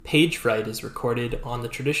Page Fright is recorded on the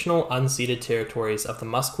traditional unceded territories of the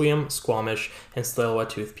Musqueam, Squamish, and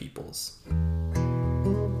Tsleil-Waututh peoples.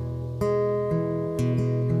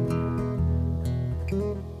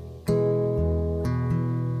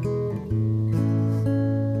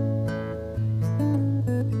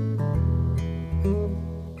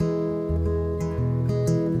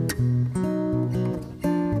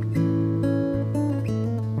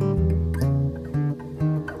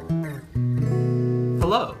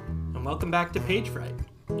 Hello, and welcome back to Page Fright.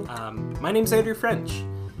 My name's Andrew French,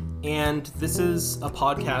 and this is a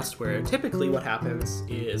podcast where typically what happens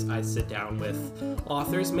is I sit down with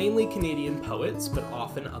authors, mainly Canadian poets, but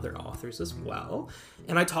often other authors as well,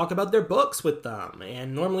 and I talk about their books with them,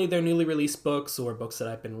 and normally they're newly released books or books that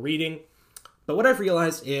I've been reading. But what I've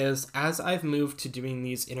realized is, as I've moved to doing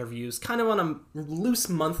these interviews kind of on a loose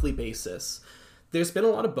monthly basis, there's been a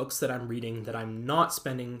lot of books that I'm reading that I'm not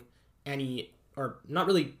spending any, or not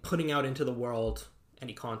really putting out into the world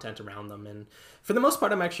any content around them. And for the most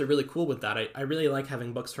part, I'm actually really cool with that. I really like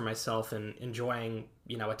having books for myself and enjoying,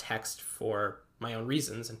 a text for my own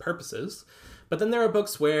reasons and purposes. But then there are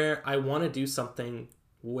books where I want to do something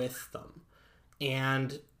with them.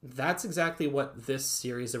 And that's exactly what this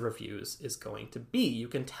series of reviews is going to be. You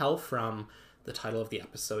can tell from the title of the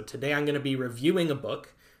episode. Today I'm going to be reviewing a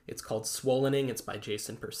book. It's called Swollening. It's by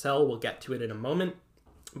Jason Purcell. We'll get to it in a moment.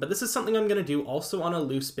 But this is something I'm going to do also on a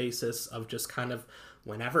loose basis of just kind of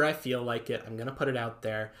whenever I feel like it, I'm going to put it out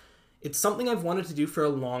there. It's something I've wanted to do for a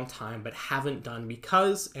long time, but haven't done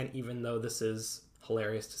because, and even though this is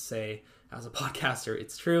hilarious to say as a podcaster,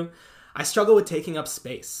 it's true, I struggle with taking up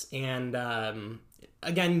space. And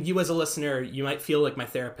again, you as a listener, you might feel like my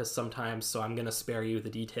therapist sometimes, so I'm going to spare you the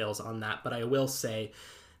details on that. But I will say,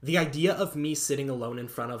 the idea of me sitting alone in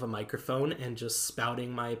front of a microphone and just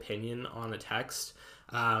spouting my opinion on a text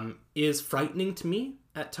is frightening to me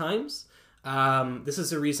at times. This is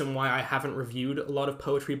the reason why I haven't reviewed a lot of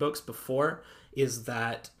poetry books before, is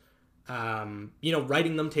that,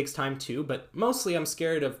 writing them takes time too, but mostly I'm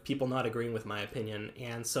scared of people not agreeing with my opinion.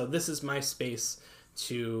 And so this is my space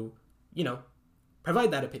to,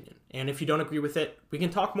 provide that opinion. And if you don't agree with it, we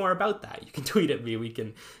can talk more about that. You can tweet at me, we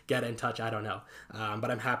can get in touch, I don't know.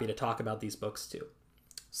 But I'm happy to talk about these books too.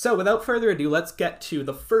 So without further ado, let's get to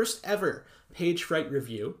the first ever Page Fright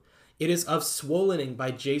review. It is of Swollening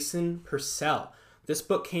by Jason Purcell. This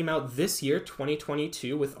book came out this year,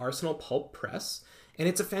 2022, with Arsenal Pulp Press, and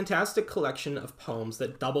it's a fantastic collection of poems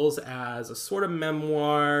that doubles as a sort of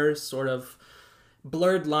memoir, sort of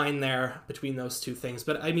blurred line there between those two things,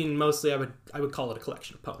 but I mean, mostly I would call it a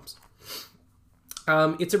collection of poems.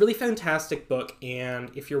 It's a really fantastic book,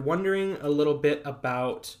 and if you're wondering a little bit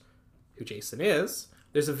about who Jason is,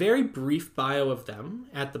 there's a very brief bio of them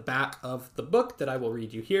at the back of the book that I will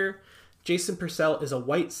read you here. Jason Purcell is a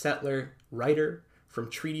white settler writer from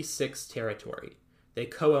Treaty 6 territory. They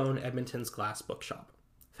co-own Edmonton's Glass Bookshop.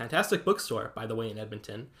 Fantastic bookstore, by the way, in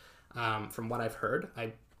Edmonton. From what I've heard,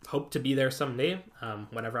 I hope to be there someday.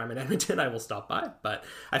 Whenever I'm in Edmonton, I will stop by. But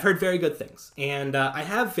I've heard very good things. And I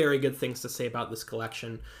have very good things to say about this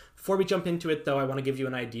collection. Before we jump into it, though, I want to give you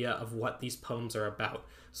an idea of what these poems are about.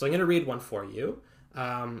 So I'm going to read one for you.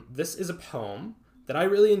 This is a poem that I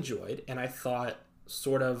really enjoyed, and I thought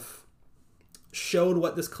sort of showed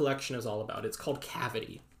what this collection is all about. It's called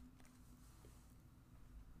Cavity.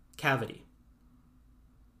 Cavity.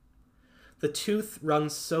 The tooth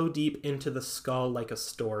runs so deep into the skull like a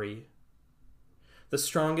story. The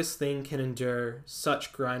strongest thing can endure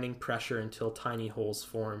such grinding pressure until tiny holes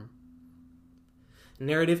form.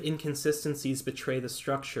 Narrative inconsistencies betray the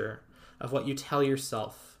structure of what you tell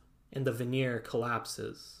yourself, and the veneer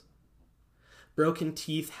collapses. Broken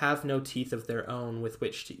teeth have no teeth of their own with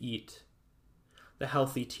which to eat. The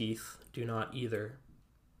healthy teeth do not either.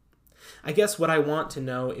 I guess what I want to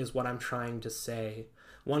know is what I'm trying to say.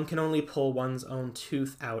 One can only pull one's own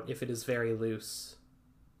tooth out if it is very loose.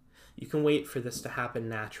 You can wait for this to happen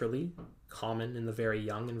naturally, common in the very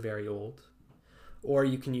young and very old, or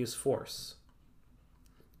you can use force.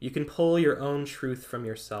 You can pull your own truth from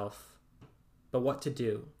yourself, but what to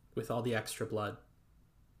do with all the extra blood?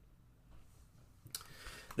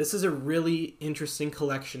 This is a really interesting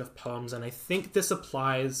collection of poems, and I think this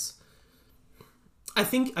applies. I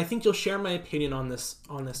think you'll share my opinion on this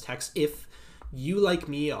text if you, like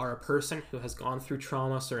me, are a person who has gone through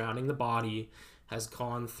trauma surrounding the body, has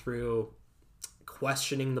gone through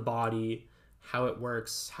questioning the body, how it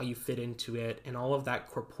works, how you fit into it, and all of that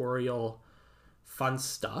corporeal fun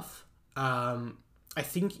stuff. I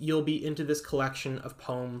think you'll be into this collection of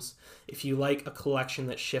poems if you like a collection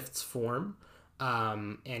that shifts form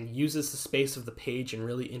and uses the space of the page in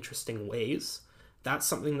really interesting ways. That's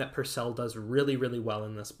something that Purcell does really, really well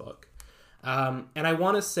in this book. And I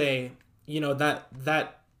want to say,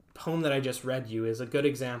 that poem that I just read you is a good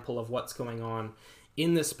example of what's going on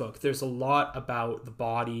in this book. There's a lot about the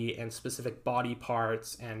body and specific body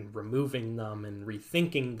parts and removing them and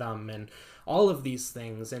rethinking them and all of these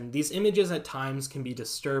things. And these images at times can be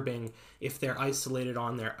disturbing if they're isolated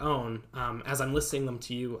on their own. As I'm listening them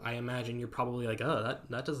to you, I imagine you're probably like, oh,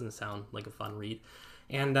 that doesn't sound like a fun read.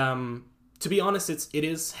 And to be honest, it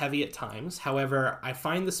is heavy at times. However, I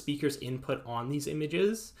find the speaker's input on these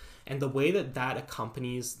images and the way that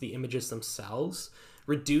accompanies the images themselves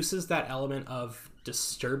reduces that element of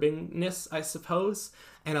disturbingness, I suppose,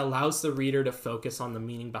 and allows the reader to focus on the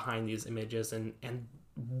meaning behind these images and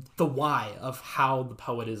the why of how the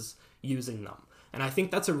poet is using them. And I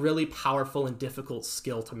think that's a really powerful and difficult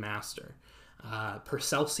skill to master.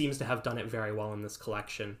 Purcell seems to have done it very well in this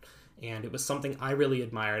collection, and it was something I really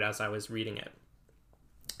admired as I was reading it.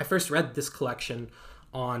 I first read this collection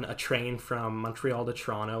on a train from Montreal to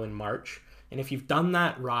Toronto in March, and if you've done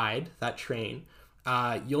that train,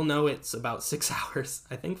 you'll know it's about 6 hours,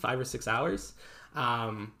 I think 5 or 6 hours.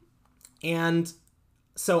 And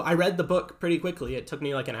so I read the book pretty quickly. It took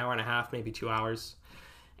me like an hour and a half, maybe 2 hours.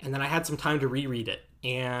 And then I had some time to reread it.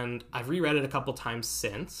 And I've reread it a couple times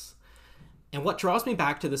since. And what draws me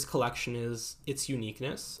back to this collection is its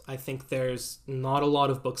uniqueness. I think there's not a lot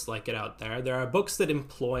of books like it out there. There are books that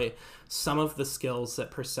employ some of the skills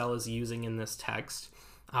that Purcell is using in this text,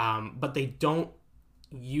 but they don't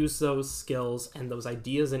use those skills and those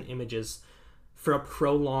ideas and images for a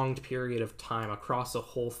prolonged period of time across a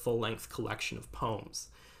whole full-length collection of poems.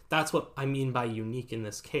 That's what I mean by unique in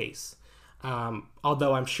this case.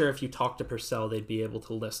 Although I'm sure if you talk to Purcell, they'd be able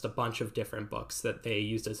to list a bunch of different books that they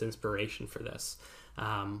used as inspiration for this,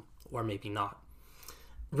 or maybe not.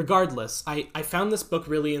 Regardless, I found this book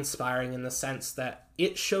really inspiring in the sense that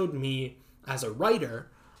it showed me, as a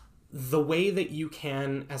writer, the way that you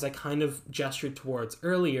can, as I kind of gestured towards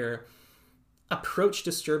earlier, approach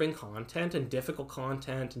disturbing content and difficult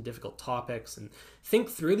topics and think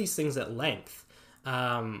through these things at length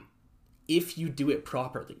if you do it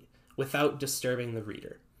properly without disturbing the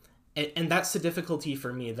reader. And that's the difficulty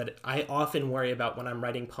for me that I often worry about when I'm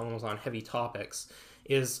writing poems on heavy topics,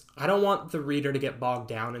 is I don't want the reader to get bogged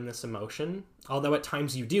down in this emotion, although at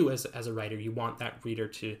times you do as a writer. You want that reader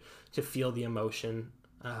to feel the emotion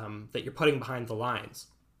that you're putting behind the lines.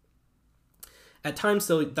 At times,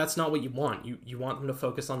 though, that's not what you want. You want them to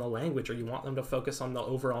focus on the language, or you want them to focus on the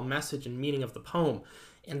overall message and meaning of the poem.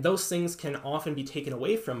 And those things can often be taken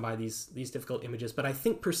away from by these difficult images. But I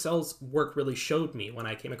think Purcell's work really showed me when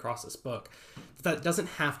I came across this book that doesn't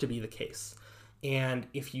have to be the case. And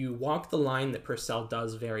if you walk the line that Purcell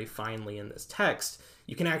does very finely in this text,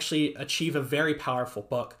 you can actually achieve a very powerful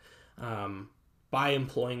book by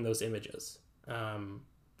employing those images.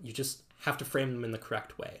 You just have to frame them in the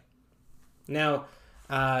correct way. Now,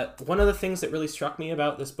 one of the things that really struck me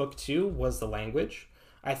about this book too was the language.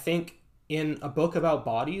 I think in a book about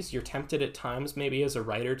bodies, you're tempted at times maybe as a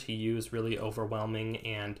writer to use really overwhelming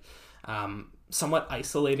and somewhat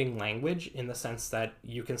isolating language, in the sense that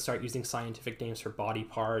you can start using scientific names for body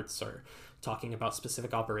parts or talking about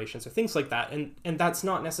specific operations or things like that. And that's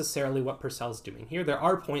not necessarily what Purcell's doing here. There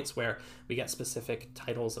are points where we get specific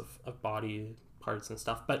titles of body parts and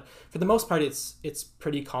stuff, but for the most part, it's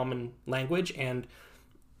pretty common language. And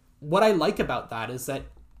what I like about that is that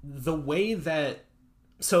the way that,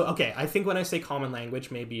 so, okay, I think when I say common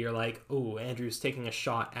language, maybe you're like, oh, Andrew's taking a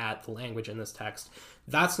shot at the language in this text.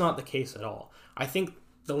 That's not the case at all. I think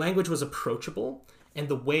the language was approachable, and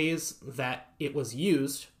the ways that it was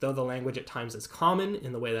used, though the language at times is common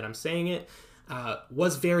in the way that I'm saying it,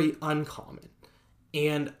 was very uncommon.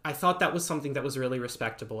 And I thought that was something that was really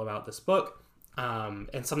respectable about this book,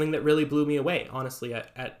 and something that really blew me away, honestly,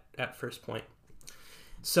 at first point.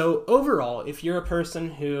 So overall, if you're a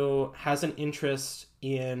person who has an interest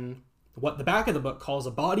in what the back of the book calls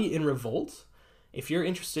a body in revolt, if you're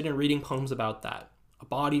interested in reading poems about that, a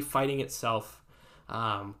body fighting itself,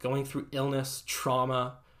 going through illness,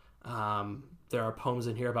 trauma, there are poems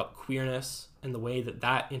in here about queerness and the way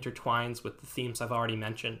that intertwines with the themes I've already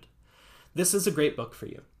mentioned. This is a great book for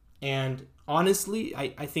you. And honestly,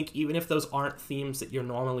 I think even if those aren't themes that you're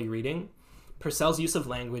normally reading, Purcell's use of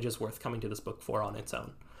language is worth coming to this book for on its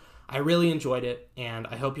own. I really enjoyed it, and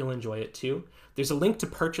I hope you'll enjoy it too. There's a link to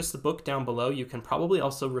purchase the book down below. You can probably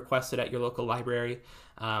also request it at your local library.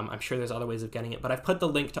 I'm sure there's other ways of getting it, but I've put the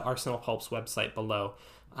link to Arsenal Pulp's website below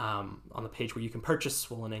on the page where you can purchase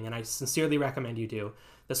Swollening, and I sincerely recommend you do.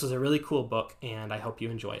 This was a really cool book, and I hope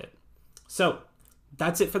you enjoy it. So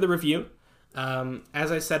that's it for the review.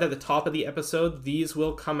 As I said at the top of the episode, these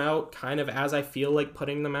will come out kind of as I feel like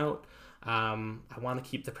putting them out. I want to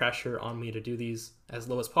keep the pressure on me to do these as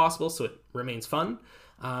low as possible so it remains fun.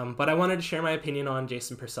 But I wanted to share my opinion on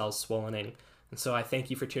Jason Purcell's Swollening. And so I thank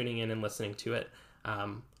you for tuning in and listening to it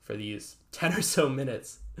for these 10 or so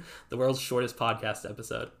minutes, the world's shortest podcast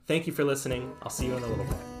episode. Thank you for listening. I'll see you in a little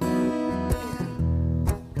bit.